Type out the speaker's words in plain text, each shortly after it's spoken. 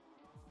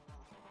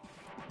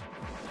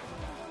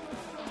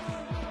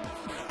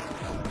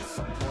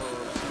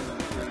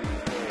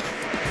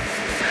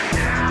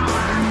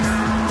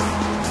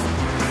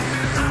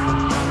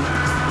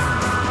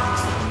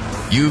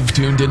You've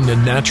tuned into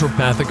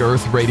Naturopathic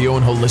Earth Radio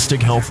and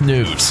Holistic Health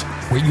News,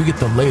 where you get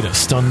the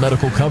latest on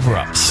medical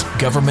cover-ups,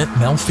 government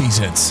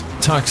malfeasance,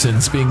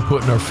 toxins being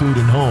put in our food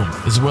and home,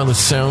 as well as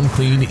sound,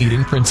 clean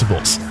eating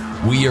principles.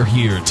 We are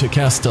here to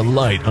cast a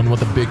light on what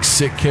the big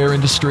sick care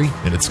industry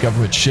and its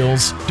government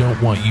shills don't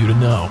want you to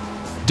know.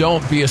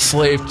 Don't be a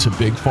slave to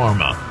Big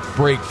Pharma.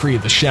 Break free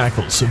of the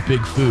shackles of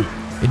Big Food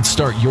and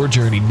start your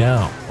journey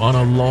now on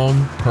a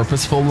long,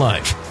 purposeful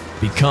life.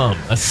 Become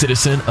a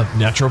citizen of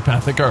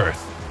Naturopathic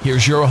Earth.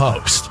 Here's your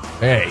host,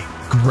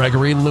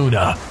 Gregory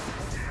Luna.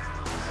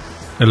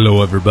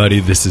 Hello, everybody.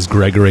 This is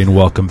Gregory, and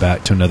welcome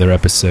back to another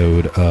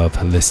episode of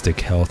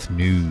Holistic Health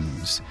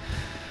News.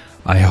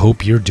 I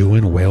hope you're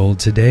doing well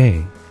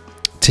today.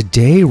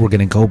 Today, we're going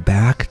to go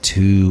back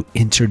to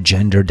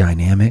intergender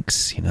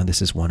dynamics. You know,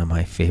 this is one of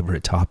my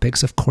favorite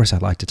topics. Of course, I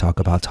like to talk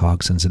about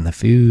toxins in the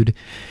food,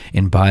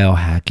 and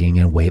biohacking,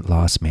 and weight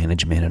loss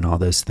management, and all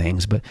those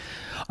things. But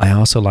I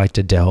also like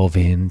to delve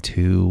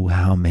into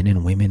how men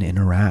and women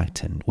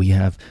interact. And we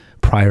have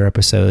prior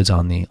episodes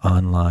on the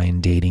online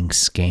dating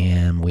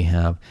scam. We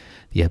have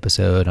the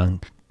episode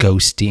on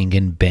ghosting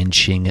and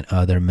benching and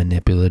other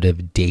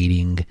manipulative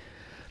dating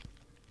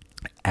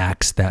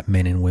acts that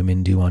men and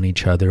women do on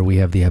each other. We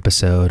have the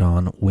episode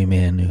on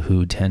women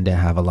who tend to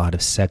have a lot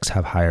of sex,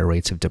 have higher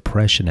rates of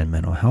depression and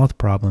mental health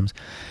problems.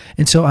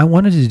 And so I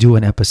wanted to do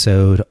an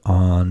episode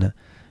on,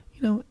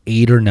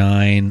 8 or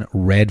 9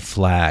 red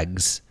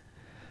flags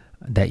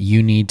that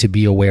you need to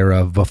be aware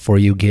of before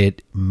you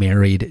get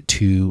married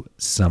to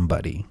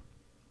somebody.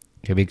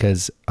 Okay,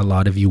 because a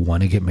lot of you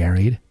want to get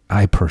married.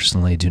 I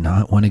personally do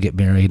not want to get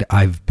married.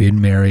 I've been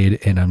married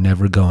and I'm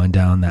never going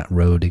down that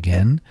road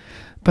again.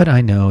 But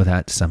I know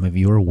that some of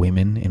you are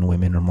women, and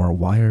women are more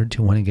wired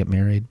to want to get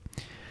married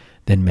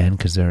than men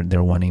because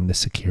they're wanting the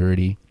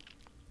security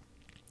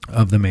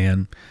of the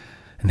man,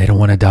 and they don't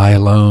want to die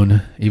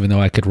alone. Even though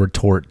I could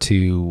retort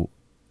to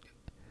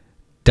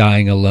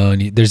dying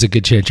alone, there's a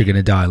good chance you're going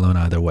to die alone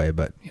either way.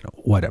 But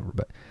whatever.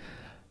 But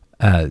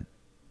and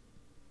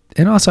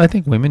also, I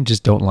think women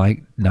just don't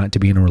like not to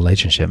be in a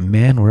relationship.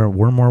 Men,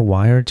 we're more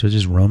wired to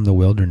just roam the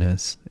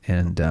wilderness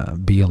and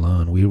be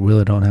alone. We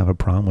really don't have a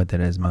problem with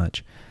it as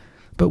much.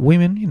 But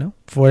women,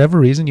 for whatever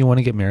reason, you want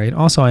to get married.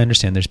 Also, I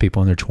understand there's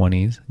people in their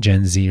 20s,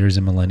 Gen Zers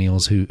and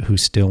millennials who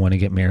still want to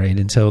get married.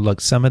 And so, look,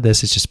 some of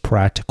this is just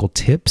practical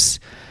tips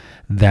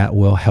that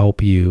will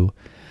help you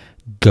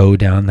go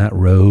down that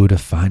road of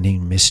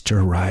finding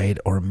Mr. Right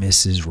or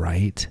Mrs.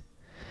 Right.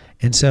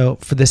 And so,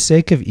 for the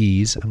sake of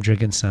ease, I'm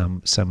drinking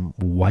some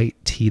white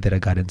tea that I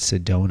got in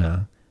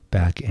Sedona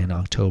back in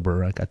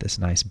October. I got this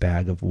nice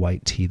bag of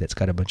white tea that's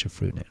got a bunch of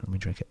fruit in it. Let me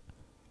drink it.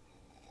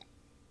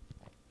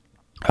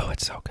 Oh,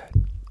 it's so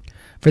good.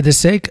 For the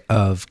sake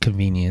of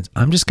convenience,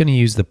 I'm just going to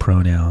use the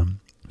pronoun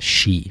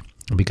she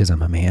because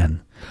I'm a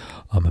man.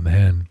 I'm a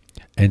man.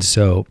 And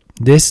so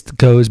this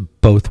goes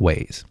both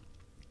ways.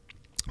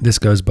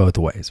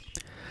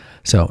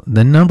 So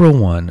the number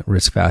one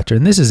risk factor,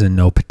 and this is in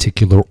no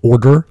particular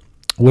order,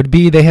 would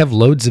be they have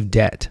loads of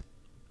debt.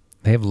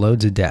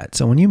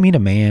 So when you meet a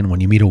man,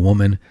 when you meet a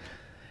woman,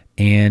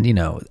 and,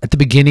 at the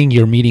beginning,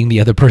 you're meeting the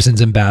other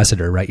person's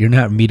ambassador, right? You're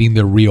not meeting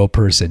the real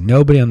person.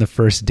 Nobody on the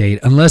first date,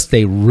 unless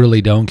they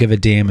really don't give a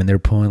damn and they're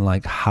pulling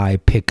like high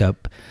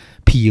pickup,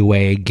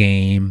 PUA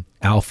game,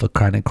 alpha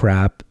kind of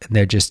crap, and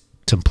they're just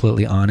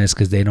completely honest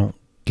because they don't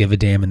give a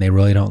damn and they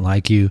really don't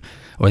like you,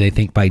 or they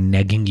think by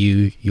negging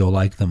you, you'll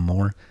like them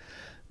more.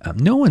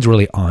 No one's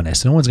really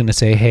honest. No one's going to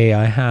say, hey,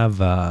 I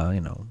have,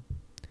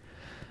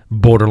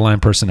 borderline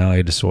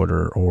personality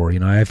disorder, or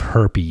I have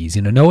herpes.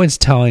 No one's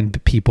telling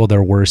people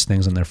their worst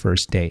things on their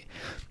first date.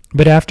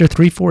 But after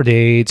 3-4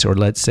 dates, or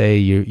let's say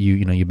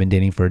you've been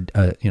dating for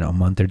a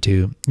month or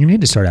two, you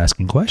need to start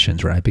asking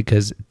questions, right?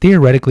 Because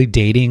theoretically,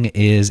 dating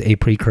is a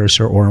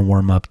precursor or a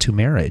warm up to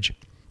marriage,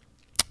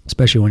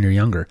 especially when you're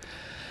younger.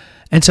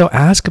 And so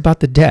ask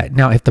about the debt.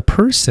 Now, if the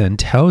person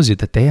tells you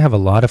that they have a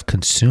lot of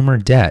consumer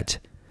debt,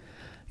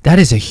 that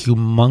is a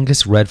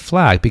humongous red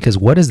flag, because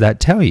what does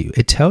that tell you?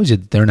 It tells you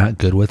that they're not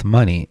good with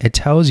money. It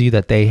tells you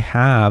that they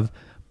have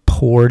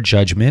poor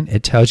judgment.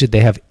 It tells you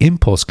they have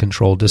impulse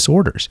control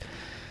disorders.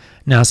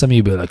 Now, some of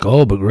you be like,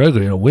 oh, but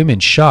Gregory, women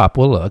shop.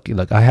 Well,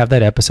 look, I have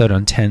that episode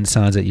on 10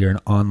 signs that you're an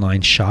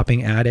online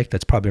shopping addict.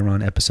 That's probably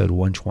around episode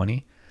 120.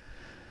 It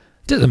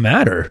doesn't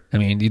matter. I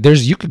mean,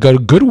 you could go to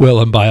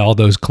Goodwill and buy all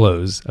those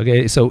clothes.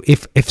 Okay, so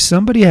if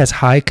somebody has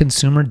high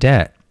consumer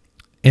debt,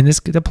 and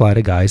this could apply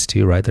to guys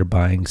too, right? They're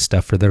buying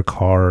stuff for their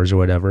cars or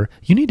whatever.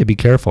 You need to be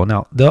careful.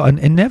 Now,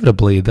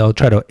 inevitably, they'll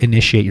try to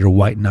initiate your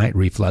white knight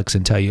reflex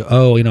and tell you,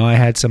 oh, I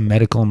had some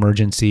medical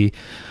emergency,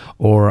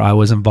 or I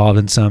was involved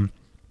in some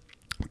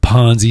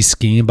Ponzi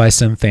scheme by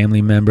some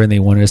family member and they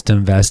wanted us to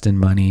invest in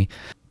money.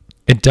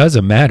 It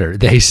doesn't matter.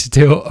 They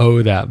still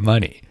owe that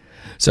money.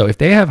 So if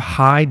they have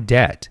high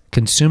debt,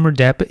 consumer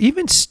debt, but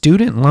even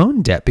student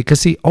loan debt,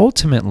 because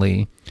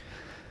ultimately,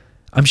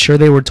 I'm sure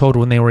they were told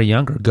when they were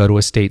younger, go to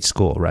a state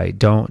school, right?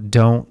 Don't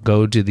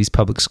go to these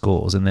public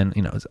schools. And then,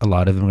 a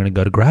lot of them are going to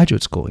go to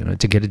graduate school,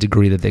 to get a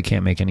degree that they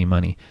can't make any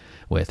money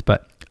with.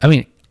 But I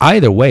mean,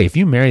 either way, if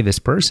you marry this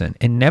person,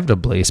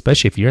 inevitably,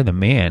 especially if you're the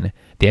man,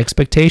 the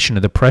expectation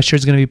or the pressure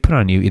is going to be put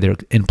on you, either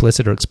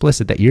implicit or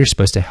explicit, that you're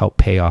supposed to help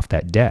pay off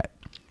that debt.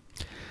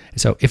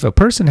 So if a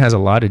person has a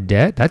lot of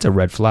debt, that's a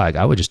red flag.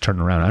 I would just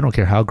turn around. I don't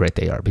care how great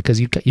they are, because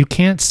you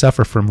can't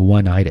suffer from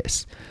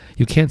one-itis.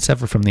 You can't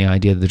suffer from the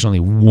idea that there's only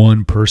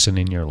one person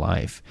in your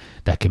life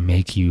that can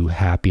make you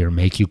happy or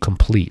make you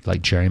complete,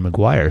 like Jerry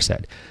Maguire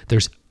said.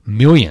 There's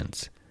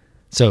millions.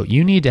 So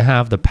you need to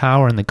have the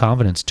power and the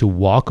confidence to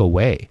walk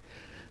away.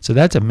 So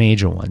that's a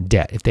major one,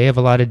 debt. If they have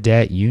a lot of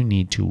debt, you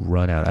need to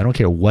run out. I don't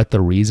care what the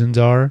reasons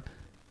are.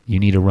 You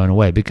need to run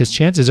away, because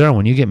chances are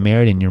when you get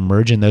married and you're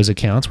merging those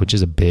accounts, which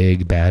is a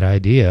big, bad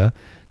idea,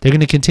 they're going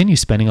to continue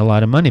spending a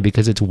lot of money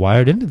because it's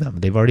wired into them.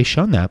 They've already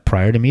shown that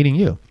prior to meeting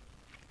you.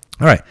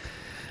 All right.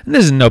 And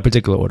this is in no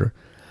particular order.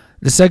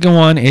 The second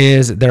one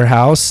is their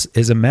house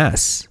is a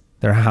mess.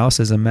 Their house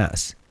is a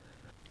mess.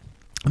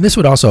 And this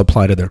would also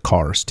apply to their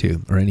cars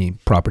too, or any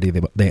property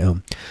they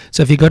own.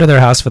 So if you go to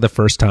their house for the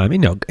first time,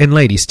 and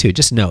ladies too,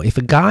 just know if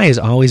a guy is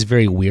always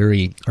very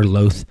weary or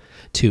loath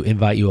to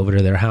invite you over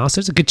to their house,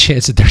 there's a good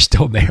chance that they're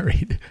still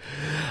married.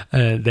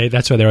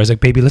 That's why they're always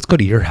like, baby, let's go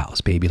to your house,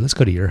 baby, let's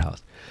go to your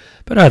house.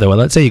 But either way,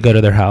 let's say you go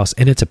to their house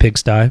and it's a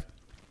pigsty.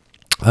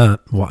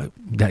 That's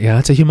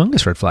a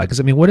humongous red flag.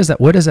 Because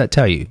what does that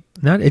tell you?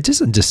 It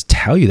doesn't just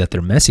tell you that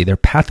they're messy; they're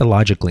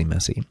pathologically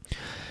messy,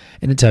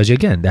 and it tells you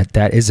again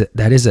that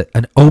is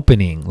an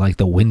opening, like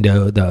the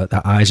window,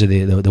 the eyes are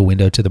the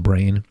window to the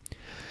brain.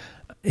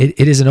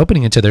 It is an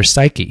opening into their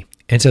psyche,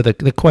 and so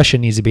the question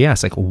needs to be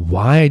asked: like,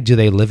 why do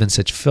they live in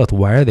such filth?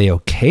 Why are they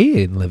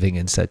okay in living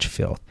in such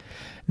filth?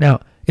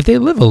 Now, if they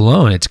live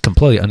alone, it's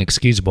completely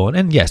unexcusable.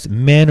 And yes,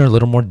 men are a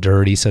little more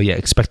dirty, so yeah,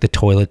 expect the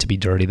toilet to be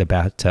dirty, the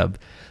bathtub.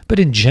 But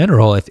in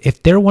general,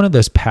 if they're one of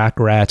those pack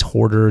rats,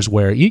 hoarders,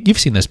 where you've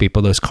seen those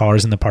people, those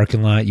cars in the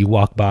parking lot, you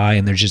walk by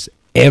and there's just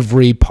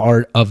every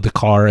part of the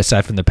car,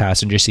 aside from the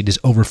passenger seat, is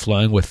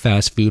overflowing with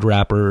fast food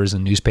wrappers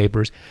and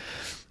newspapers.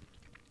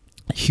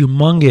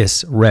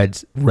 Humongous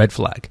red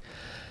flag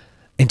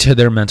into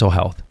their mental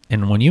health.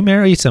 And when you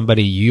marry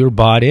somebody, you're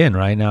bought in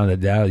right now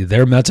that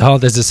their mental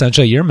health is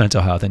essentially your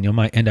mental health, and you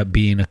might end up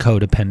being in a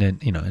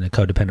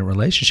codependent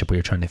relationship where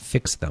you're trying to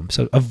fix them.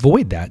 So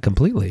avoid that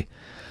completely.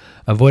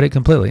 Avoid it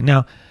completely.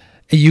 Now,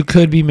 you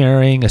could be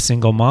marrying a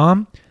single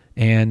mom,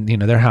 and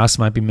their house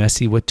might be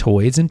messy with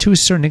toys, and to a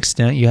certain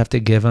extent, you have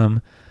to give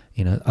them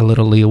a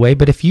little leeway.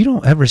 But if you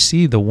don't ever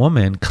see the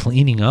woman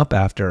cleaning up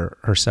after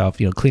herself,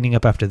 cleaning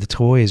up after the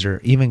toys, or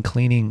even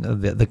cleaning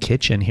the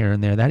kitchen here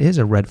and there, that is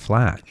a red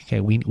flag. Okay,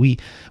 we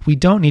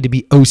don't need to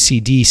be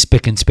OCD,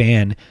 spick and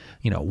span,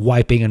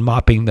 wiping and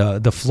mopping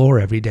the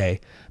floor every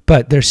day.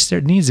 But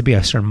there needs to be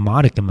a certain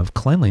modicum of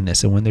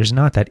cleanliness, and when there's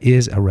not, that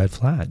is a red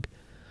flag.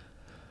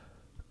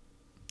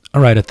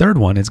 All right, a third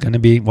one is going to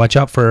be watch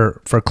out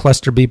for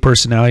cluster B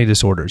personality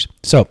disorders.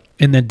 So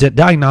in the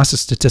Diagnostic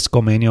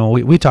Statistical Manual,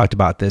 we talked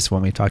about this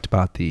when we talked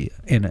about the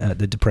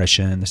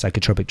depression, the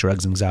psychotropic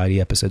drugs,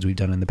 anxiety episodes we've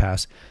done in the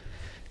past.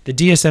 The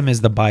DSM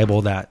is the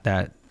Bible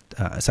that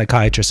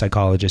psychiatrists,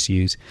 psychologists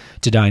use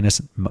to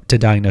diagnose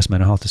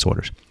mental health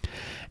disorders.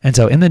 And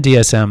so in the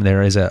DSM,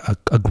 there is a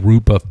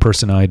group of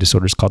personality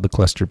disorders called the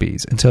cluster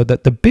Bs. And so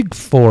the big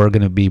four are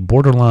going to be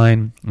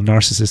borderline,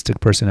 narcissistic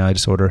personality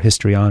disorder,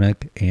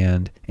 histrionic,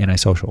 and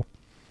antisocial.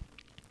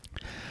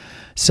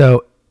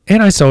 So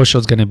antisocial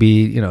is going to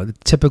be,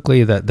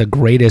 typically the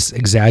greatest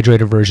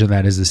exaggerated version of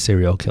that is the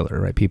serial killer,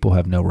 right? People who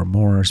have no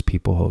remorse,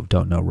 people who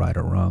don't know right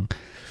or wrong.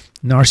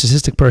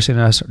 Narcissistic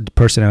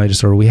personality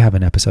disorder, we have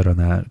an episode on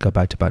that. Go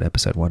back to about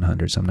episode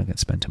 100, so I'm not going to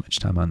spend too much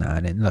time on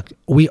that. And look,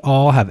 we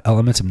all have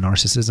elements of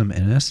narcissism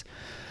in us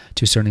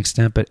to a certain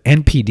extent, but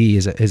NPD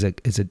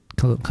is a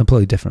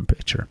completely different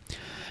picture.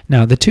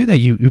 Now, the two that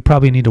you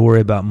probably need to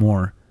worry about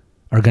more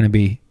are going to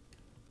be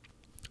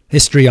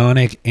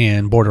histrionic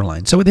and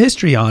borderline. So with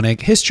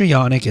histrionic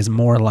is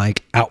more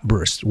like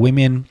outbursts,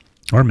 women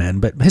or men,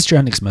 but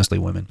histrionic is mostly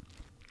women,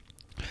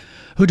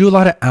 who do a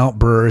lot of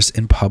outbursts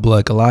in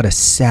public, a lot of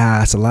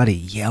sass, a lot of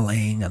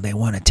yelling, and they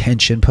want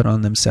attention put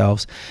on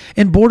themselves.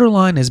 And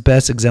borderline is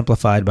best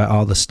exemplified by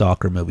all the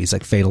stalker movies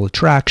like Fatal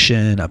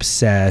Attraction,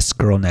 Obsessed,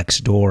 Girl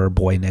Next Door,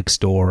 Boy Next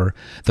Door,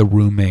 The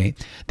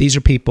Roommate. These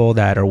are people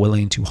that are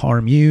willing to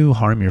harm you,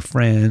 harm your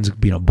friends,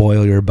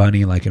 boil your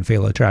bunny like in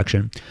Fatal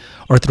Attraction,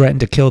 or threaten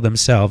to kill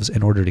themselves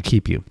in order to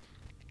keep you.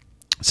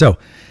 So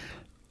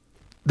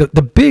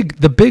The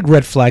big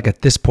red flag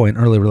at this point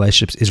in early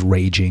relationships is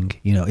raging.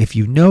 If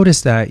you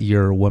notice that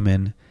your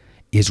woman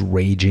is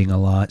raging a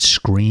lot,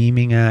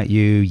 screaming at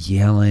you,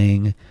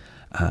 yelling,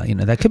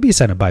 that could be a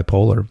sign of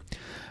bipolar,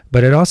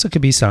 but it also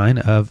could be a sign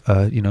of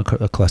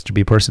a cluster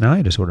B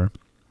personality disorder.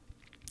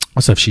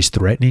 Also, if she's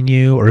threatening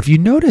you, or if you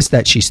notice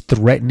that she's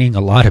threatening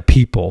a lot of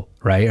people,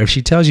 right? Or if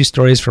she tells you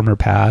stories from her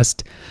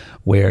past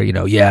where,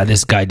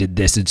 this guy did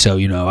this, and so,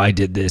 I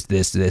did this,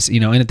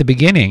 and at the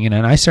beginning, and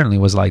I certainly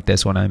was like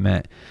this when I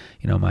met,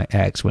 my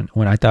ex,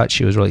 when I thought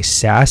she was really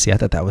sassy, I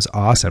thought that was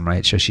awesome,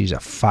 right? So she's a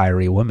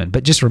fiery woman,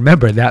 but just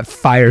remember that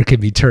fire can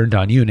be turned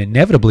on you, and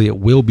inevitably it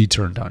will be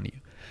turned on you,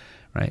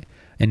 right?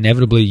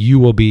 inevitably you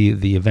will be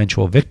the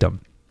eventual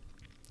victim.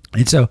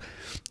 And so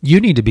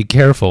you need to be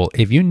careful.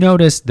 If you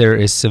notice there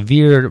is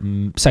severe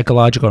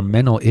psychological or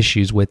mental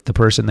issues with the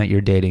person that you're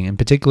dating, in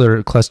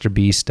particular cluster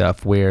B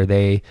stuff, where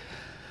they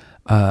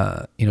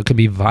can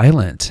be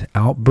violent,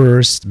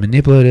 outbursts,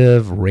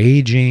 manipulative,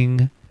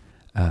 raging,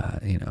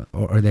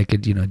 or they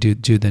could, do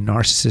the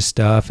narcissist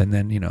stuff and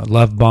then,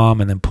 love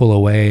bomb and then pull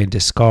away and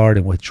discard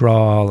and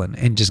withdrawal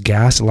and just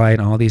gaslight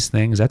and all these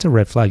things. That's a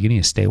red flag. You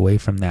need to stay away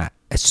from that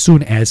as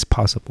soon as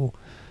possible.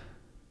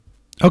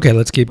 Okay,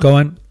 let's keep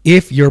going.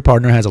 If your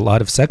partner has a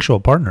lot of sexual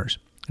partners.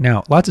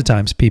 Now, lots of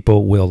times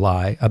people will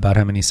lie about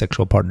how many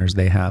sexual partners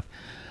they have.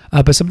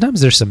 But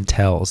sometimes there's some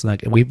tells.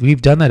 Like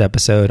we've done that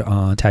episode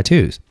on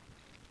tattoos.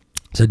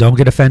 So don't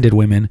get offended,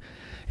 women.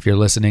 If you're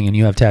listening and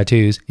you have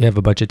tattoos, you have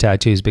a bunch of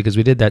tattoos, because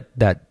we did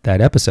that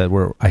episode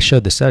where I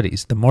showed the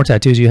studies. The more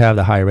tattoos you have,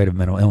 the higher rate of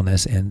mental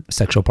illness and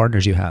sexual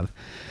partners you have.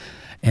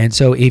 And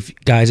so if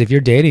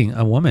you're dating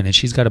a woman and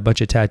she's got a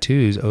bunch of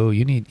tattoos,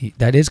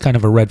 that is kind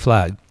of a red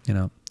flag.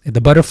 The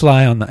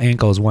butterfly on the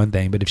ankle is one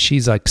thing, but if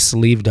she's like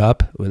sleeved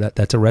up,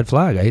 that's a red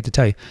flag. I hate to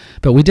tell you.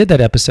 But we did that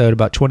episode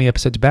about 20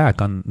 episodes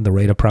back on the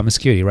rate of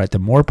promiscuity, right? The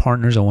more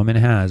partners a woman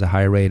has, the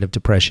higher rate of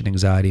depression,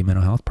 anxiety,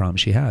 mental health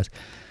problems she has.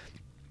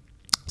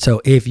 So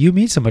if you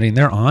meet somebody and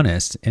they're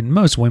honest, and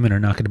most women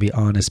are not going to be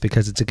honest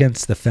because it's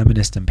against the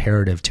feminist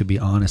imperative to be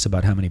honest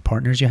about how many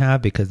partners you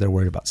have because they're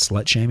worried about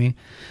slut shaming.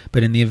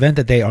 But in the event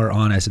that they are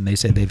honest and they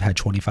say they've had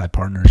 25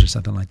 partners or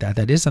something like that,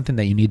 that is something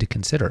that you need to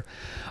consider.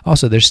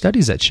 Also, there's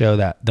studies that show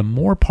that the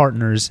more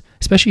partners,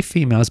 especially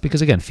females,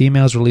 because again,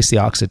 females release the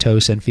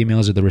oxytocin,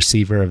 females are the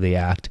receiver of the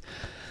act.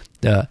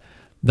 The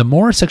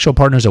more sexual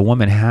partners a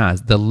woman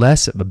has, the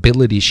less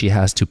ability she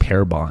has to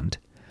pair bond.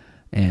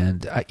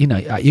 And,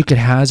 you could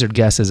hazard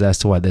guesses as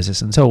to why this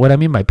is. And so what I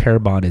mean by pair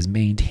bond is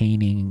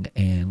maintaining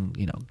and,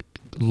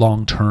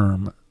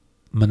 long-term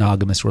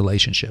monogamous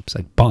relationships,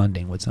 like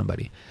bonding with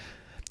somebody.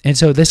 And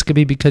so this could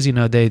be because,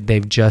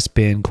 they've just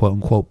been, quote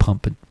unquote,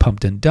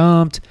 pumped and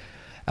dumped.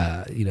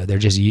 They're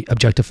just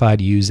objectified,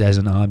 used as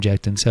an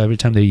object. And so every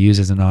time they're used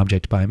as an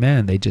object by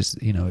men, they just,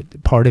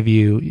 part of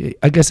you,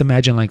 I guess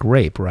imagine like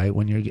rape, right?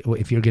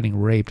 If you're getting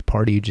raped,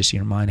 part of you, just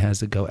your mind has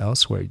to go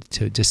elsewhere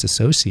to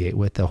disassociate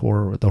with the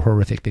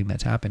horrific thing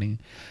that's happening.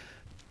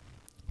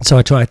 So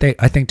I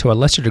think to a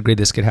lesser degree,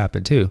 this could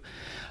happen too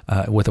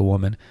with a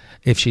woman.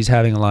 If she's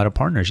having a lot of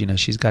partners,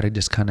 she's got to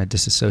just kind of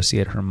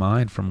disassociate her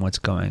mind from what's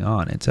going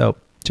on. And so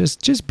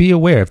Just be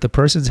aware if the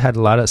person's had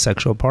a lot of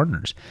sexual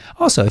partners.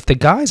 Also, if the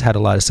guy's had a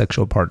lot of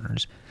sexual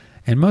partners,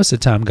 and most of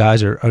the time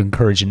guys are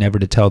encouraged never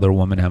to tell their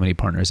woman how many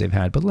partners they've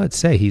had, but let's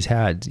say he's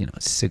had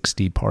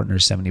 60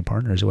 partners, 70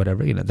 partners or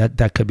whatever,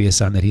 that could be a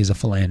sign that he's a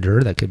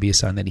philanderer. That could be a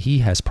sign that he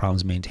has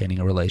problems maintaining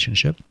a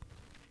relationship.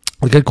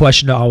 A good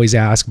question to always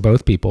ask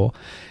both people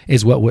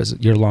is, what was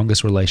your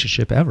longest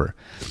relationship ever?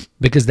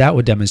 Because that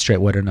would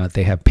demonstrate whether or not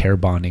they have pair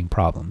bonding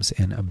problems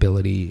and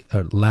ability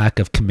or lack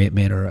of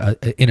commitment or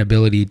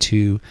inability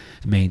to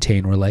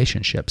maintain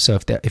relationships. So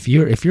if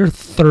you're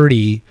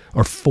 30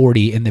 or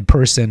 40 and the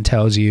person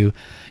tells you,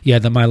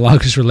 my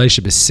longest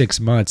relationship is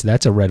 6 months,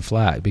 that's a red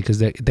flag, because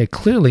they're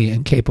clearly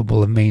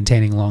incapable of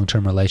maintaining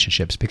long-term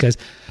relationships. Because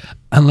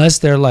unless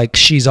they're like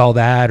She's All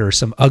That or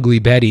some Ugly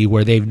Betty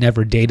where they've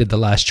never dated the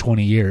last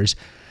 20 years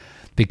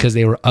because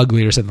they were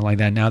ugly or something like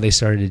that, now they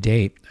started to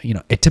date.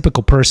 A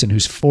typical person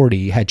who's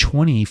 40 had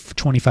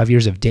 25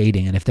 years of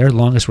dating, and if their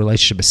longest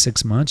relationship is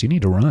 6 months, you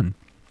need to run.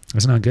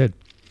 That's not good.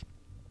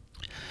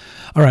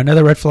 All right,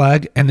 another red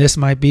flag, and this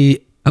might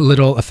be a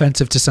little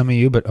offensive to some of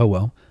you, but oh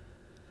well,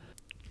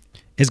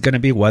 is going to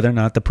be whether or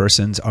not the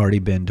person's already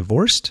been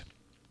divorced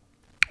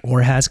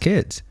or has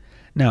kids.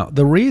 Now,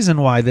 the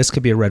reason why this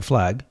could be a red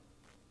flag,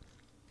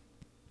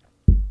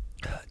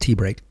 tea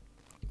break,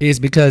 is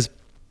because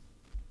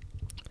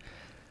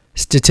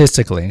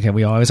statistically, okay,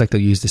 we always like to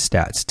use the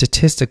stats.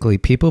 Statistically,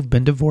 people who've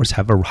been divorced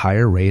have a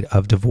higher rate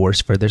of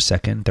divorce for their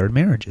second and third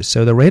marriages.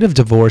 So the rate of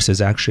divorce is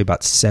actually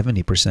about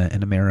 70%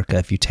 in America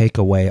if you take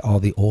away all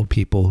the old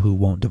people who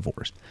won't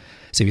divorce.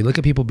 So if you look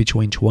at people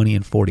between 20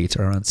 and 40, it's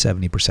around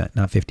 70%,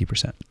 not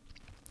 50%.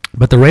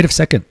 But the rate of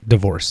second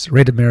divorce, the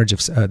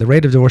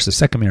rate of divorce of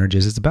second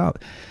marriages is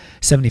about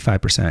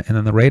 75%, and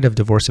then the rate of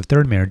divorce of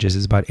third marriages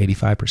is about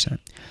 85%.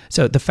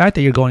 So the fact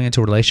that you're going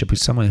into a relationship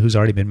with someone who's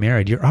already been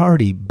married, you're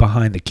already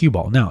behind the cue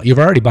ball. Now, you're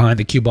already behind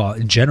the cue ball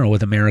in general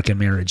with American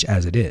marriage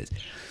as it is.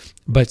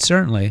 But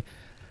certainly,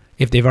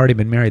 if they've already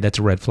been married, that's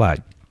a red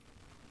flag.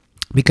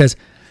 Because,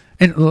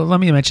 and let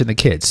me mention the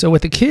kids. So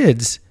with the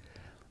kids,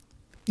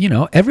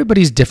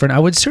 everybody's different. I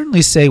would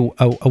certainly say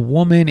a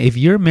woman, if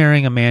you're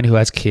marrying a man who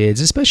has kids,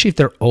 especially if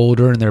they're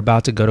older and they're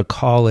about to go to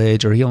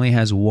college or he only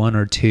has one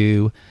or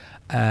two,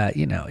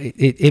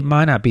 it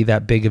might not be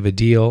that big of a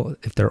deal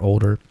if they're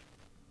older.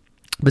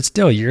 But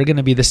still, you're going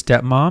to be the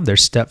stepmom.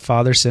 There's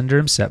stepfather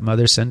syndrome,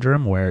 stepmother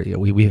syndrome, where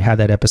we had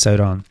that episode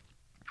on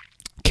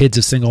kids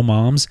of single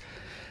moms.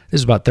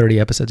 This is about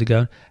 30 episodes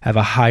ago. Have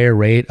a higher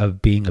rate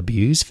of being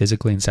abused,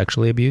 physically and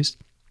sexually abused.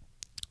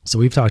 So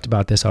we've talked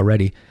about this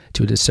already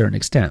to a certain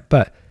extent.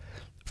 But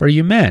for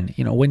you men,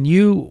 when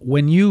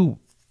you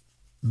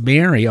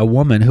marry a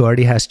woman who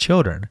already has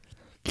children,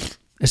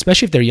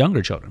 especially if they're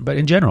younger children, but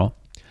in general,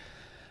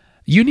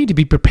 you need to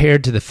be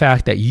prepared to the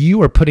fact that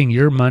you are putting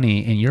your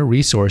money and your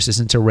resources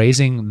into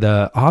raising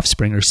the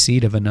offspring or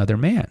seed of another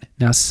man.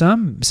 Now,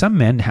 some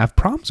men have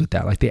problems with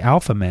that, like the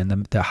alpha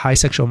men, the high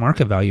sexual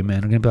market value men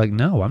are going to be like,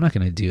 no, I'm not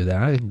going to do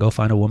that. I can go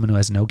find a woman who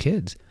has no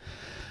kids.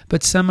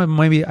 But some of them,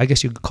 maybe, I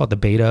guess you could call it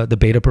the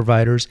beta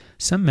providers.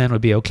 Some men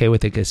would be okay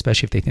with it,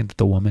 especially if they think that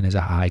the woman is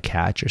a high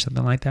catch or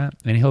something like that.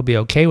 And he'll be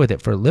okay with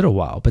it for a little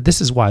while. But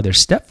this is why there's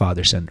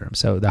stepfather syndrome.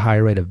 So the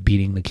higher rate of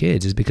beating the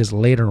kids is because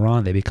later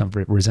on they become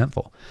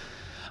resentful.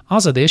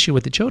 Also, the issue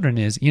with the children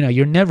is,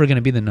 you're never going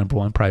to be the number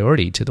one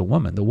priority to the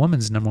woman. The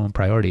woman's number one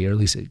priority, or at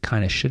least it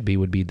kind of should be,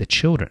 would be the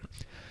children.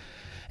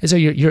 And so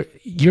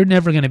you're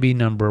never going to be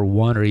number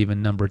one or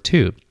even number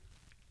two.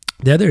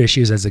 The other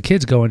issue is as the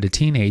kids go into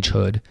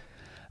teenagehood,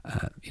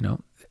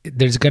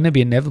 there's going to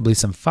be inevitably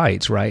some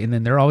fights, right? And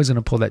then they're always going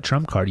to pull that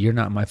trump card. You're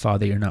not my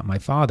father. You're not my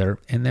father.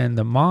 And then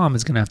the mom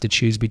is going to have to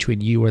choose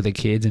between you or the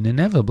kids. And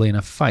inevitably in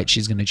a fight,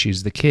 she's going to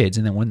choose the kids.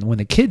 And then when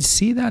the kids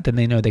see that, then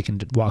they know they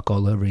can walk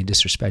all over you and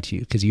disrespect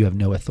you because you have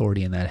no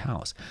authority in that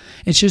house.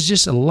 It's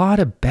just a lot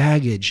of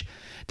baggage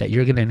that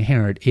you're going to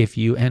inherit if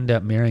you end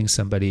up marrying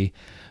somebody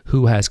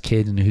who has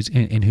kids and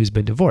who's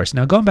been divorced.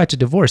 Now, going back to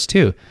divorce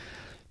too,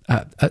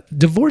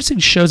 divorcing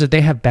shows that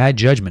they have bad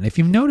judgment. If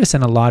you've noticed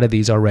in a lot of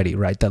these already,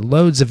 right? The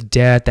loads of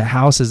debt, the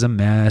house is a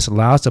mess,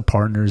 lots of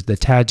partners, the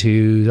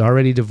tattoos,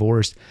 already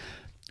divorced.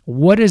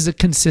 What is the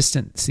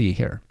consistency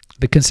here?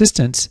 The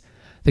consistent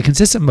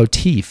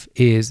motif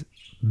is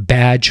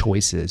bad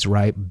choices,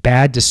 right?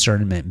 Bad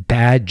discernment,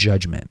 bad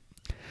judgment.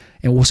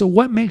 And so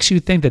what makes you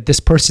think that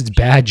this person's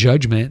bad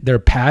judgment, their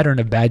pattern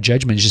of bad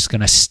judgment is just going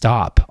to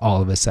stop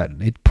all of a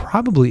sudden? It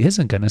probably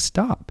isn't going to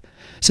stop.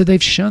 So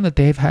they've shown that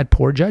they've had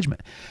poor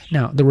judgment.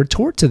 Now, the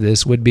retort to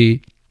this would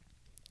be,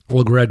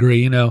 well,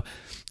 Gregory,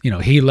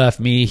 he left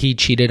me, he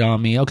cheated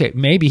on me. Okay,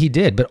 maybe he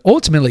did, but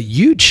ultimately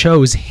you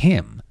chose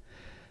him.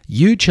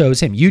 You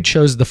chose him. You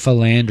chose the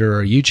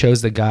philanderer. You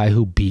chose the guy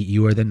who beat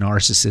you or the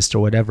narcissist or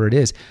whatever it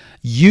is.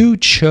 You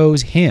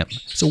chose him.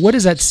 So what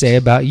does that say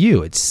about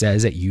you? It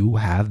says that you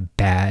have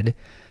bad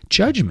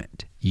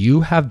judgment.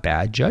 You have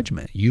bad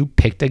judgment. You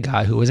picked a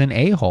guy who was an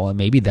a-hole, and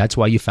maybe that's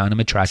why you found him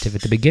attractive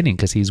at the beginning,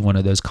 because he's one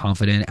of those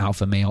confident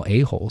alpha male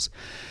a-holes.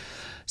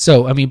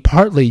 So,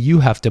 partly you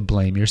have to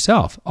blame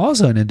yourself.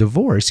 Also, in a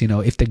divorce,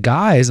 if the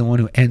guy is the one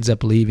who ends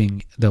up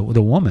leaving the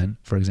woman,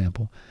 for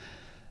example,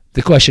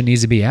 the question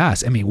needs to be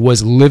asked.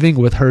 Was living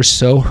with her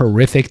so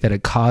horrific that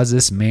it caused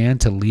this man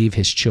to leave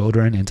his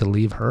children and to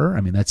leave her?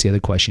 That's the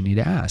other question you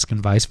need to ask,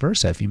 and vice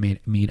versa. If you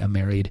meet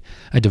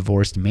a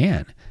divorced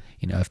man,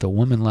 if the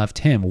woman left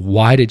him,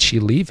 why did she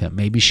leave him?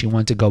 Maybe she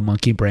wanted to go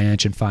monkey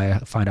branch and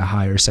find a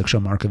higher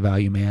sexual market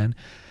value man,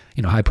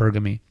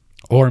 hypergamy.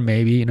 Or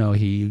maybe,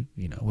 he,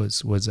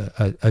 was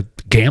a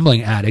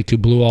gambling addict who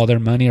blew all their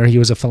money, or he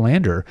was a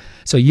philanderer.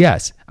 So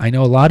yes, I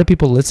know a lot of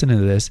people listening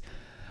to this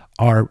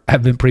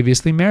have been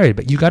previously married,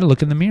 but you got to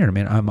look in the mirror,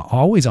 man. I'm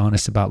always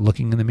honest about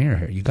looking in the mirror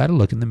here. You got to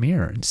look in the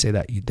mirror and say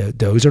that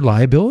those are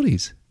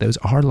liabilities. Those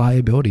are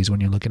liabilities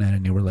when you're looking at a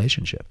new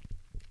relationship.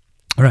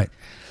 All right.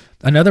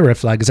 Another red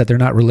flag is that they're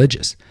not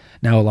religious.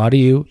 Now, a lot of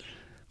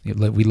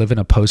we live in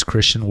a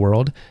post-Christian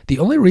world. The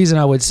only reason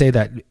I would say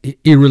that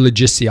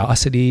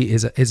irreligiosity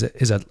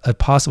is a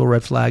possible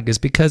red flag is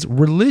because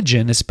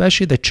religion,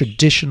 especially the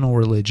traditional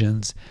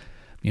religions,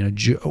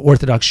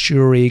 Orthodox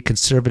Jewry,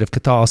 conservative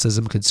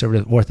Catholicism,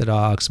 conservative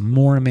Orthodox,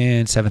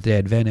 Mormon, Seventh-day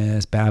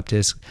Adventist,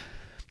 Baptist,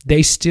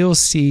 they still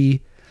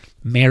see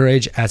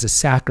marriage as a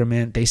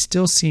sacrament. They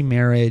still see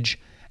marriage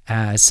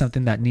as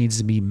something that needs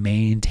to be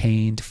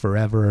maintained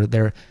forever.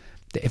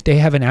 If they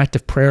have an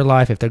active prayer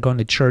life, if they're going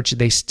to church,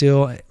 they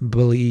still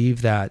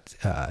believe that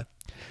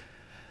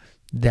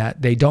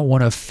they don't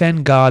want to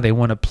offend God. They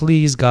want to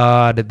please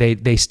God.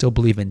 They still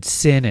believe in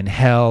sin and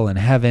hell and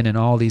heaven and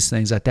all these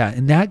things like that.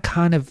 And that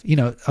kind of,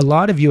 a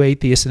lot of you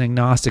atheists and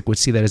agnostic would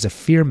see that as a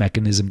fear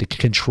mechanism to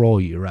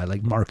control you, right?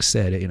 Like Marx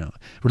said,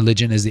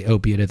 religion is the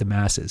opiate of the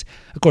masses.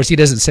 Of course, he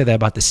doesn't say that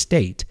about the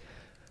state.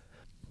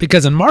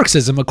 Because in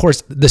Marxism, of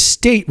course, the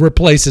state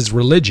replaces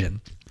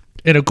religion.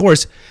 And of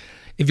course,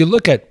 if you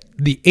look at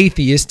the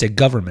atheistic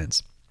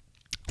governments,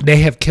 they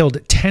have killed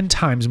 10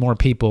 times more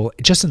people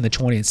just in the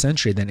 20th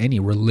century than any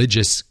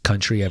religious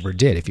country ever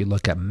did. If you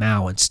look at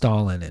Mao and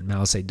Stalin and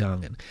Mao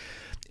Zedong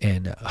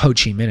and Ho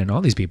Chi Minh and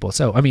all these people.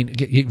 So,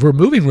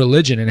 removing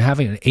religion and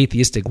having an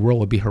atheistic world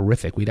would be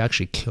horrific. We'd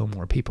actually kill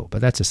more people,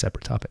 but that's a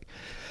separate topic.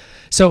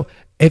 So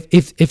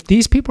if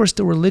these people are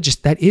still religious,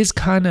 that is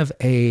kind of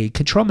a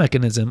control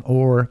mechanism,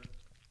 or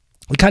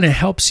it kind of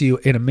helps you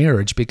in a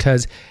marriage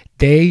because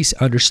they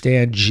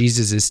understand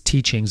Jesus's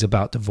teachings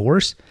about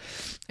divorce.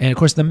 And of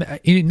course,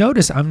 you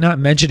notice I'm not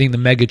mentioning the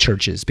mega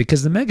churches,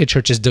 because the mega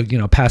churches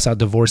pass out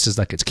divorces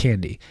like it's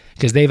candy,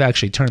 because they've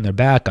actually turned their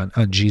back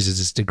on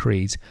Jesus's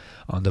decrees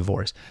on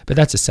divorce. But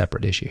that's a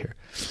separate issue here.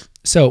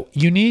 So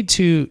you need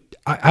to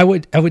I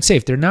would say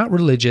if they're not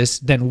religious,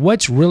 then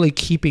what's really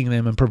keeping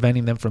them and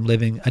preventing them from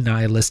living a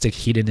nihilistic,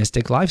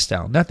 hedonistic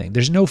lifestyle? Nothing.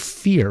 There's no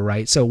fear,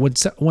 right? So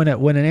when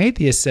an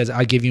atheist says,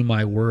 I give you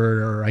my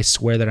word, or I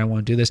swear that I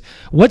won't do this,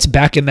 what's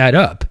backing that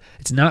up?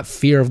 It's not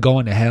fear of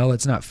going to hell.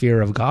 It's not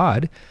fear of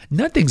God.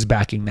 Nothing's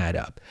backing that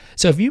up.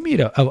 So if you meet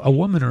a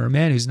woman or a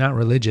man who's not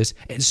religious,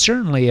 and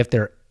certainly if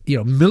they're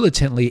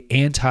militantly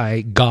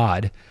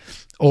anti-God,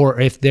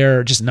 or if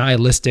they're just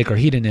nihilistic or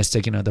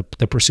hedonistic,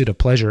 the pursuit of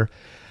pleasure,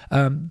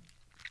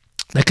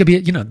 that could be,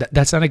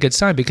 that's not a good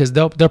sign, because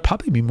they'll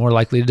probably be more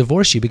likely to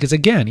divorce you. Because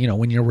again,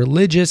 when you're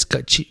religious,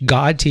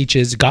 God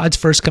teaches, God's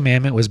first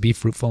commandment was be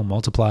fruitful and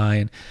multiply.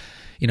 And,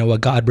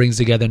 what God brings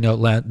together,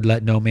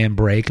 let no man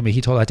break. I mean,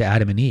 he told that to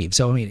Adam and Eve.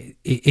 So, I mean,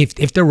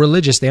 if they're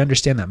religious, they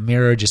understand that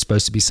marriage is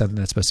supposed to be something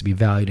that's supposed to be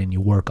valued and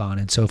you work on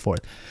and so forth.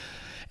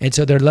 And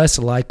so they're less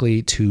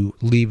likely to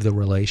leave the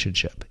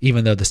relationship,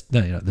 even though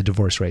the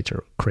divorce rates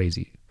are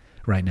crazy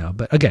right now.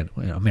 But again,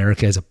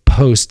 America is a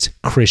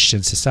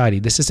post-Christian society.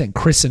 This isn't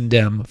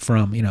Christendom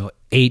from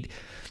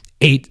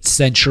 8th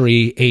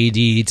century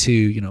AD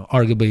to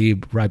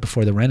arguably right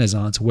before the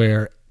Renaissance,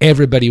 where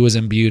everybody was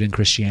imbued in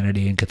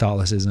Christianity and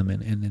Catholicism,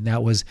 and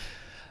that was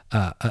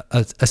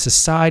a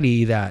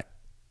society that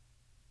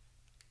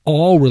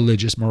all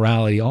religious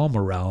morality, all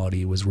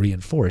morality was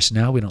reinforced.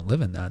 Now we don't live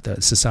in that. The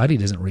society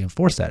doesn't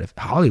reinforce that. If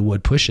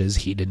Hollywood pushes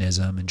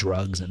hedonism and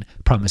drugs and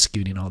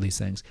promiscuity and all these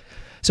things.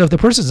 So if the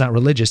person's not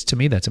religious, to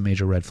me, that's a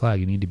major red flag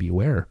you need to be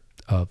aware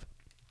of.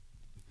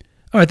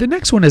 All right, the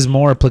next one is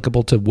more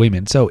applicable to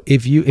women. So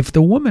if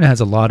the woman has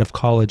a lot of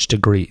college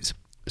degrees,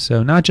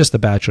 so not just the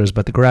bachelor's,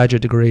 but the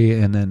graduate degree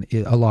and then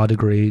a law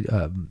degree,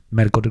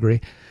 medical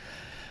degree,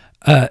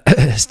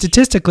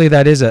 statistically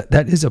that is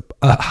a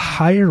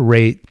higher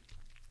rate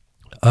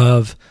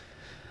of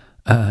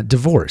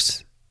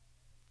divorce.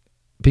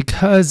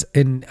 Because,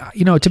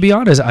 to be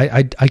honest,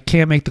 I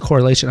can't make the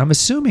correlation. I'm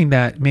assuming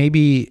that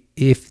maybe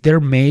if their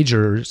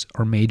majors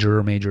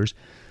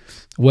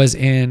was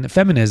in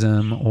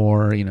feminism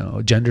or,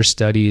 gender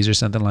studies or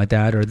something like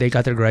that, or they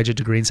got their graduate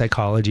degree in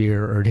psychology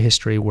or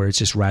history where it's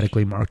just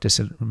radically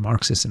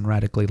Marxist and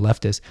radically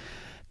leftist,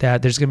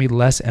 that there's going to be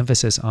less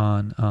emphasis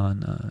on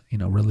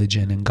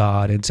religion and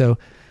God. And so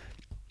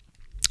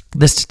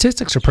the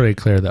statistics are pretty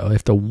clear, though.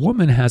 If the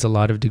woman has a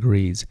lot of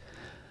degrees,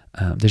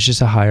 there's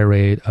just a higher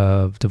rate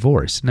of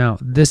divorce. Now,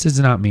 this does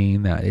not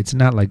mean that it's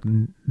not like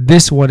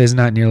this one is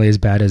not nearly as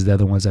bad as the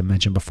other ones I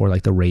mentioned before,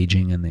 like the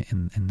raging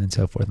and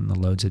so forth, and the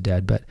loads of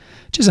dead. But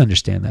just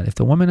understand that if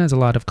the woman has a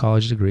lot of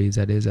college degrees,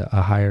 that is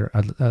a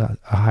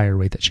higher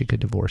rate that she could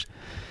divorce.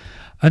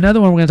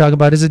 Another one we're going to talk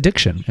about is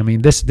addiction. I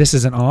mean, this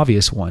is an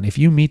obvious one. If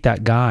you meet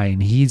that guy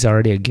and he's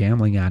already a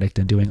gambling addict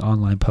and doing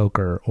online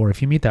poker, or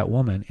if you meet that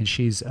woman and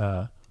she's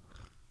a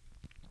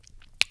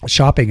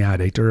shopping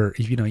addict, or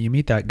you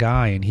meet that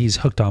guy and he's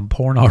hooked on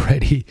porn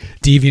already,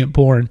 deviant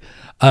porn,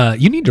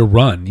 you need to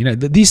run.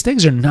 These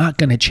things are not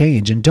going to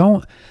change, and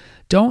don't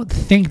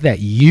think that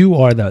you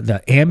are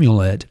the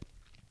amulet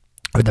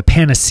or the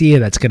panacea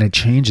that's going to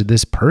change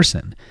this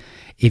person.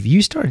 If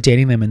you start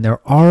dating them and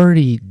they're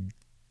already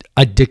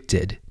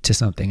addicted to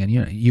something, and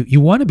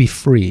you want to be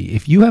free.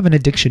 If you have an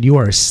addiction, you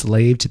are a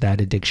slave to that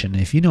addiction.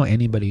 If you know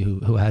anybody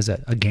who has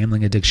a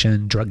gambling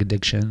addiction, drug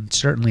addiction,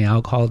 certainly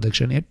alcohol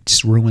addiction, it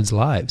just ruins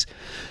lives.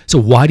 So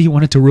why do you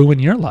want it to ruin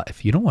your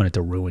life? You don't want it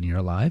to ruin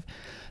your life.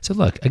 So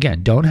look,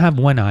 again, don't have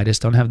one-itis.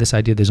 Don't have this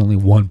idea there's only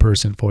one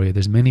person for you.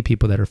 There's many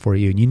people that are for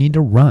you, and you need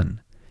to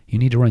run. You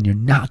need to run. You're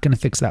not going to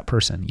fix that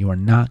person. You are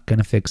not going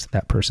to fix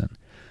that person.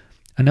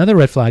 Another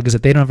red flag is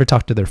that they don't ever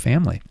talk to their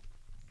family.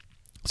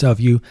 So if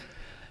you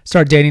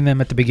start dating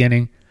them at the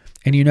beginning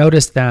and you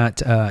notice that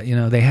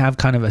they have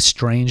kind of a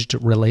estranged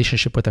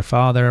relationship with their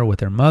father, with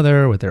their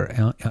mother, with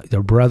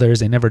their brothers,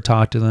 they never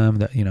talk to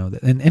them,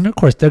 and of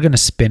course they're going to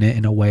spin it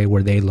in a way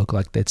where they look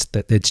like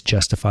it's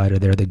justified, or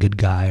they're the good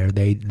guy, or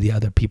the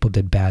other people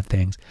did bad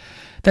things.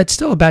 That's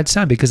still a bad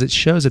sign, because it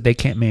shows that they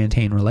can't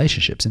maintain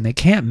relationships, and they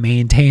can't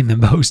maintain the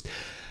most,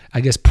 I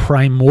guess,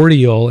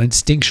 primordial,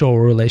 instinctual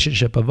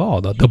relationship of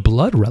all, the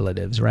blood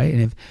relatives, right?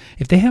 And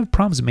if they have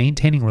problems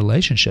maintaining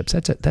relationships,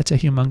 that's a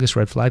humongous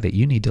red flag that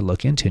you need to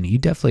look into. And you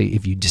definitely,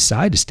 if you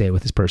decide to stay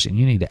with this person,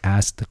 you need to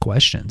ask the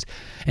questions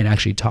and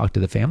actually talk to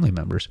the family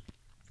members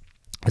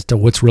as to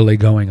what's really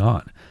going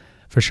on,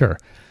 for sure.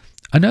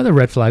 Another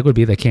red flag would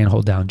be they can't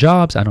hold down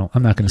jobs. I'm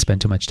not going to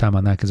spend too much time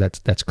on that, because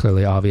that's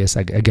clearly obvious.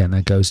 Again,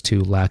 that goes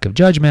to lack of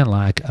judgment,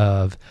 lack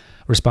of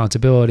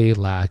responsibility,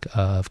 lack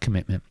of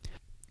commitment.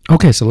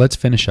 Okay, so let's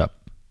finish up.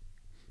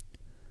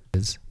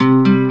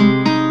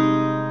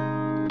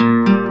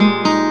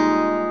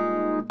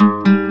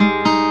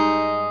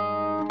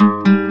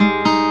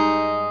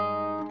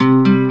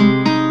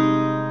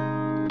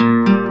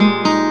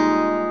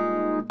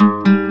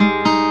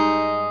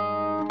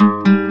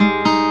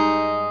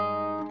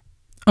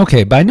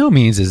 Okay, by no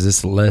means is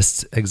this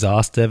list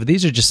exhaustive.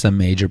 These are just some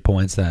major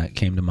points that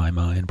came to my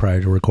mind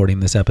prior to recording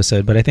this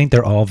episode, but I think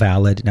they're all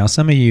valid. Now,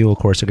 some of you, of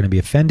course, are going to be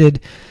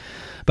offended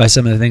by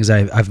some of the things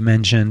I've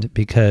mentioned,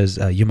 because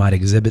you might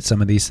exhibit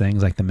some of these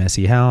things like the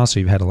messy house, or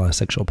you've had a lot of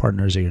sexual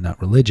partners, or you're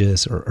not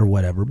religious, or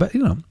whatever. But,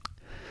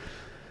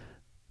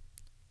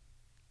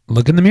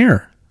 look in the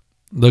mirror.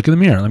 Look in the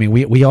mirror. I mean,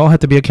 we all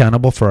have to be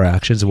accountable for our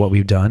actions and what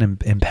we've done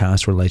in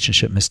past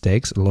relationship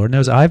mistakes. Lord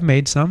knows I've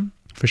made some,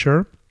 for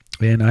sure.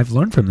 And I've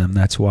learned from them.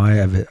 That's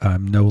why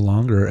I'm no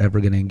longer ever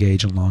going to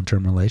engage in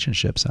long-term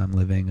relationships. I'm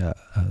living a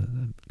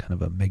kind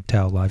of a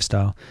MGTOW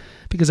lifestyle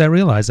because I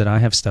realize that I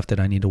have stuff that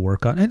I need to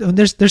work on. And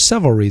there's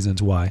several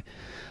reasons why.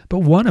 But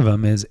one of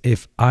them is,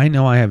 if I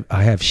know I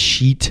have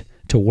shit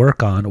to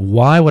work on,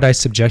 why would I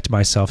subject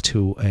myself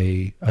to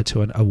a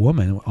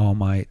woman, all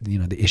my,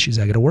 the issues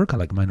I got to work on,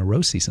 like my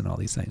neuroses and all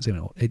these things?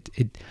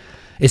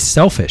 It's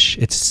selfish.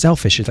 It's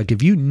selfish. It's like,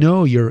 if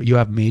you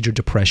have major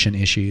depression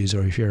issues,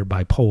 or if you're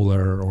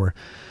bipolar, or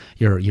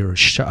you're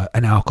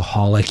an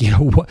alcoholic,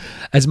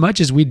 as much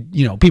as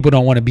people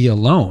don't want to be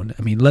alone.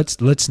 I mean,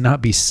 let's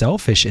not be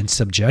selfish and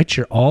subject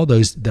all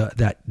those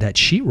that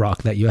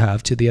sheetrock that you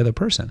have to the other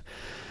person.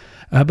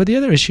 But the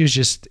other issue is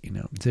just,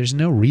 there's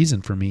no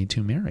reason for me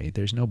to marry.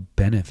 There's no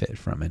benefit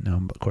from it. Now,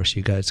 of course,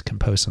 you guys can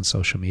post on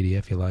social media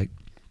if you like.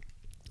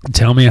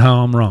 Tell me how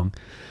I'm wrong.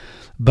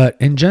 But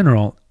in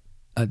general,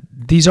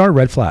 these are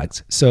red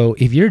flags. So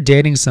if you're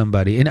dating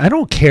somebody, and I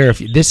don't care if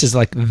this is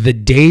like the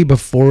day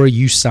before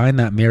you sign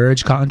that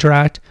marriage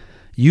contract,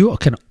 you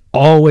can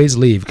always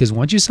leave, because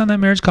once you sign that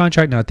marriage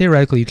contract, now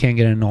theoretically you can't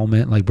get an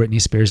annulment like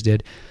Britney Spears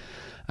did,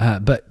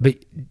 but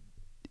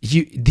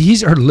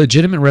these are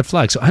legitimate red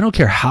flags. So I don't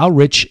care how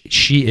rich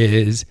she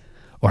is,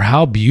 or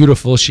how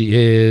beautiful she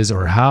is,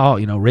 or how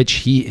rich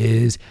he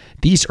is.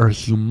 These are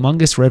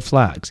humongous red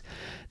flags.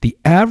 The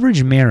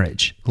average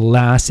marriage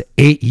lasts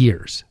 8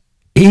 years.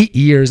 8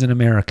 years in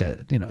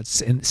America,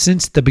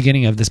 since the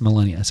beginning of this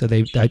millennia. So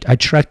I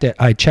checked it.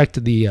 I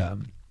checked the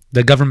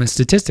government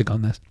statistic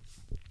on this,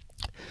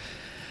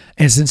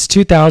 and since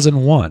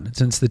 2001,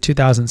 since the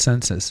 2000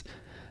 census,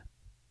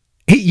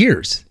 8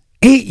 years.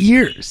 8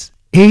 years.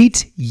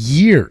 8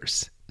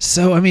 years.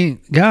 So I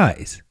mean,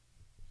 guys,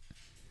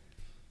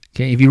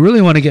 okay, if you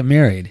really want to get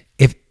married,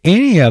 if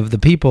any of the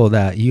people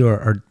that you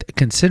are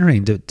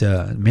considering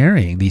to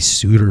marrying, these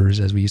suitors,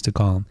 as we used to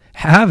call them,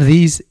 have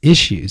these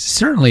issues,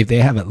 certainly if they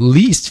have at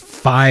least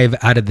 5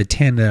 out of the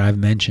 10 that I've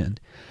mentioned,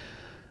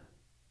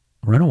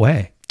 run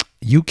away.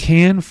 You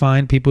can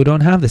find people who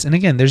don't have this. And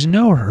again, there's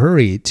no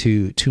hurry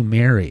to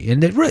marry.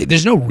 And really,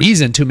 there's no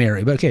reason to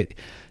marry. But okay,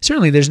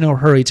 certainly there's no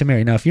hurry to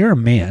marry. Now, if you're a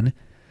man,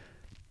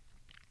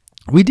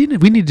 we need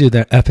to do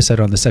that episode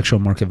on the sexual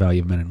market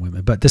value of men and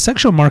women. But the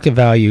sexual market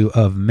value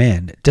of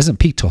men doesn't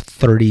peak till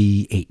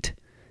 38,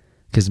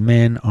 because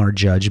men are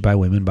judged by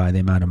women by the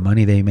amount of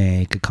money they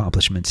make,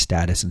 accomplishment,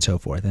 status, and so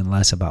forth, and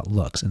less about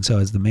looks. And so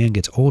as the man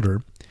gets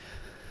older,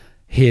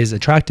 his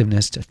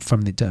attractiveness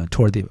from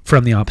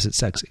the opposite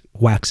sex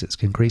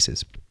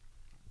increases.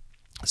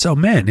 So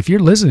men, if you're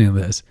listening to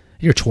this,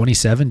 you're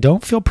 27,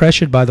 don't feel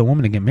pressured by the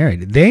woman to get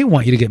married. They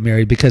want you to get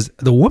married because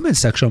the woman's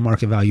sexual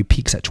market value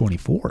peaks at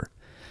 24.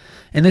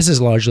 And this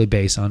is largely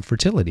based on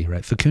fertility,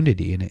 right?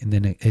 Fecundity. And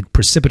then it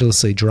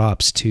precipitously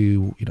drops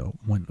to,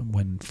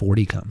 when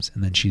 40 comes,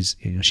 and then she's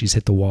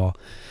hit the wall.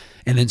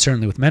 And then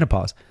certainly with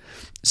menopause.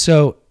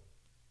 So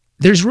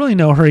there's really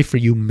no hurry for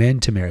you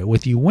men to marry.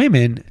 With you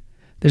women,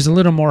 there's a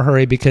little more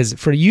hurry, because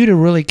for you to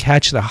really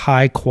catch the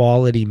high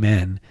quality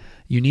men,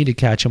 you need to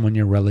catch them when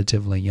you're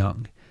relatively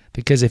young.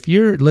 Because if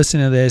you're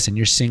listening to this and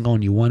you're single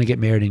and you want to get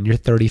married and you're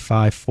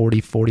 35, 40,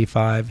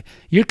 45,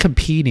 you're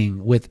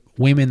competing with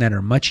women that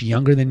are much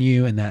younger than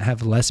you and that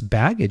have less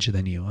baggage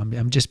than you.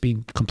 I'm just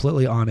being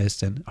completely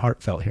honest and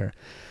heartfelt here.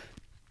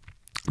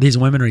 These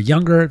women are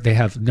younger. They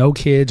have no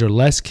kids or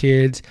less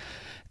kids.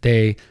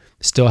 They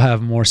still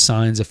have more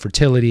signs of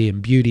fertility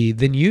and beauty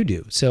than you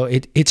do. So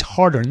it's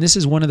harder. And this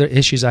is one of the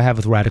issues I have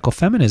with radical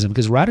feminism,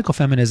 because radical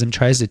feminism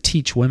tries to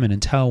teach women and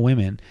tell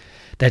women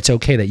that's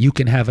okay, that you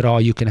can have it all,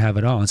 you can have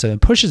it all. And so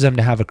it pushes them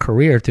to have a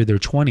career through their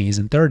 20s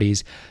and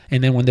 30s.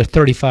 And then when they're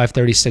 35,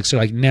 36, they're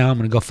like, now I'm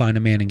going to go find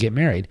a man and get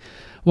married.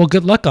 Well,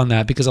 good luck on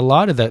that, because a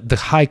lot of the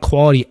high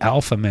quality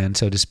alpha men,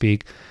 so to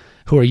speak,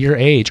 who are your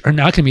age are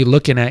not going to be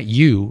looking at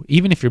you,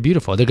 even if you're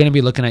beautiful. They're going to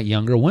be looking at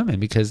younger women,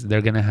 because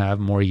they're going to have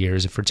more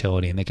years of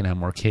fertility and they can have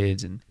more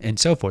kids and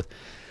so forth.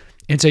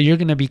 And so you're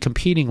going to be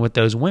competing with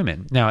those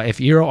women. Now, if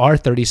you are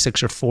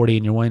 36 or 40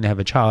 and you're wanting to have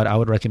a child, I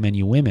would recommend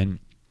you women,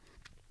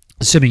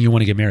 assuming you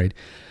want to get married,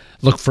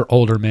 look for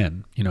older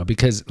men,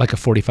 because like a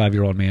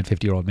 45-year-old man,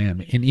 50-year-old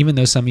man. And even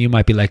though some of you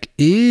might be like,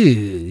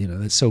 ew,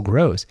 that's so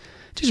gross.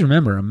 Just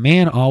remember, a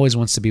man always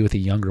wants to be with a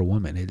younger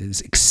woman. It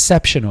is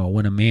exceptional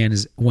when a man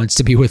wants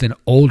to be with an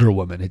older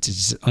woman. It's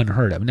just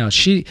unheard of. Now,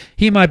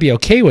 he might be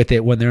okay with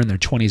it when they're in their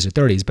 20s or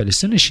 30s, but as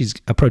soon as she's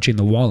approaching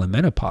the wall of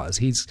menopause,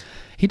 he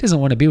doesn't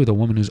want to be with a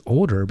woman who's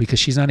older, because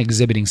she's not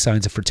exhibiting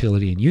signs of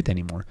fertility and youth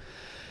anymore.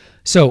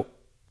 So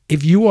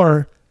if you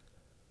are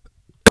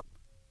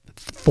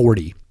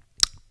 40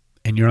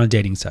 and you're on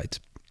dating sites,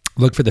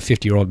 look for the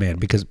 50-year-old man,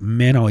 because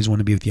men always want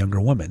to be with younger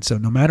women. So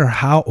no matter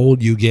how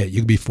old you get, you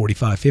can be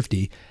 45,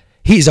 50.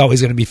 he's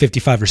always going to be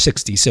 55 or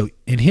 60. So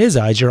in his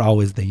eyes, you're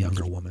always the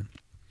younger woman.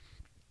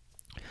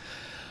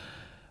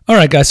 All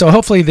right, guys. So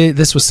hopefully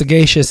this was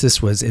sagacious.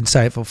 This was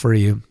insightful for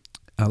you.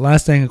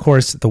 Last thing, of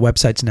course, the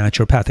website's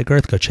Naturopathic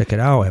Earth. Go check it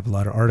out. I have a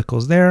lot of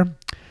articles there.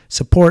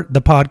 Support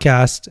the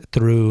podcast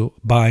through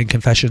buying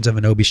Confessions of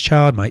an Obese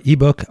Child, my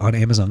ebook, on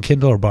Amazon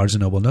Kindle or Barnes &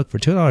 Noble Nook for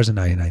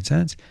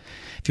 $2.99.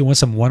 If you want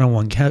some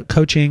one-on-one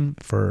coaching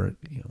for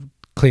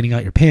cleaning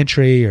out your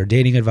pantry or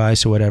dating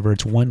advice or whatever,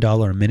 it's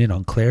 $1 a minute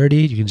on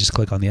Clarity. You can just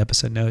click on the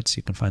episode notes.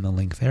 You can find the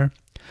link there.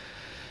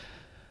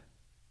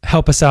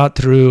 Help us out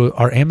through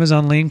our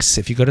Amazon links.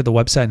 If you go to the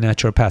website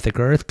Naturopathic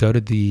Earth, go to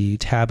the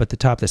tab at the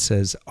top that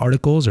says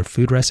articles or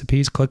food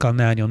recipes. Click on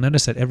that. You'll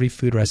notice that every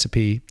food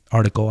recipe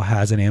article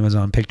has an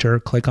Amazon picture.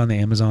 Click on the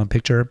Amazon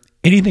picture.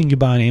 Anything you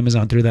buy on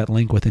Amazon through that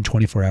link, within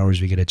 24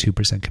 hours, we get a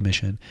 2%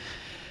 commission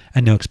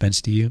and no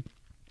expense to you.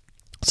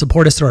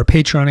 Support us through our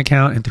Patreon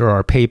account and through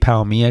our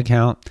PayPal Me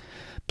account.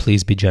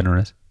 Please be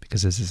generous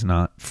because this is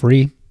not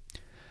free.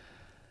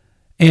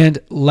 And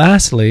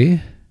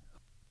lastly,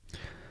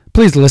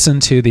 please listen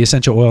to the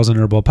Essential Oils and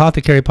Herbal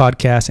Apothecary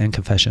podcast and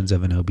Confessions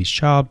of an Obese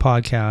Child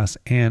podcast.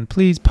 And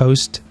please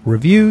post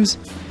reviews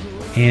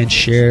and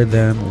share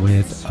them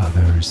with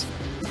others.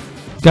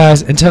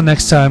 Guys, until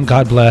next time,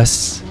 God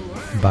bless.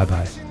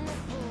 Bye-bye.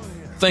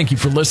 Thank you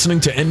for listening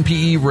to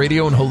NPE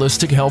Radio and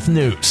Holistic Health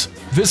News.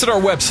 Visit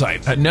our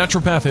website at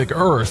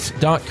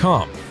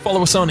naturopathicearth.com.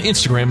 Follow us on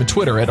Instagram and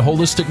Twitter at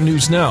Holistic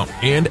News Now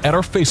and at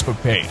our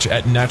Facebook page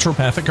at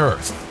Naturopathic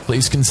Earth.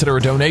 Please consider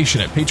a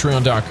donation at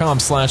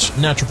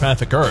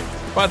patreon.com/naturopathic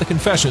earth. Buy the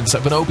Confessions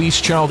of an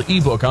Obese Child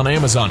ebook on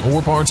Amazon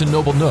or Barnes &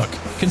 Noble Nook.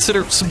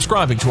 Consider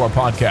subscribing to our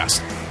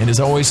podcast. And as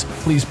always,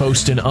 please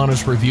post an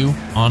honest review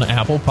on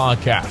Apple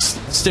Podcasts,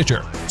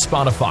 Stitcher,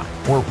 Spotify,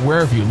 or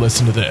wherever you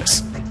listen to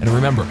this. And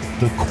remember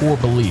the core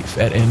belief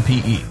at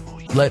NPE.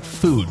 Let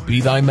food be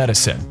thy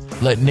medicine.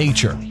 Let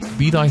nature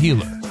be thy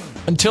healer.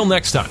 Until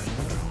next time.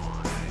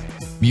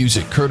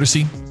 Music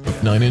courtesy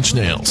of 9 Inch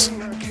Nails.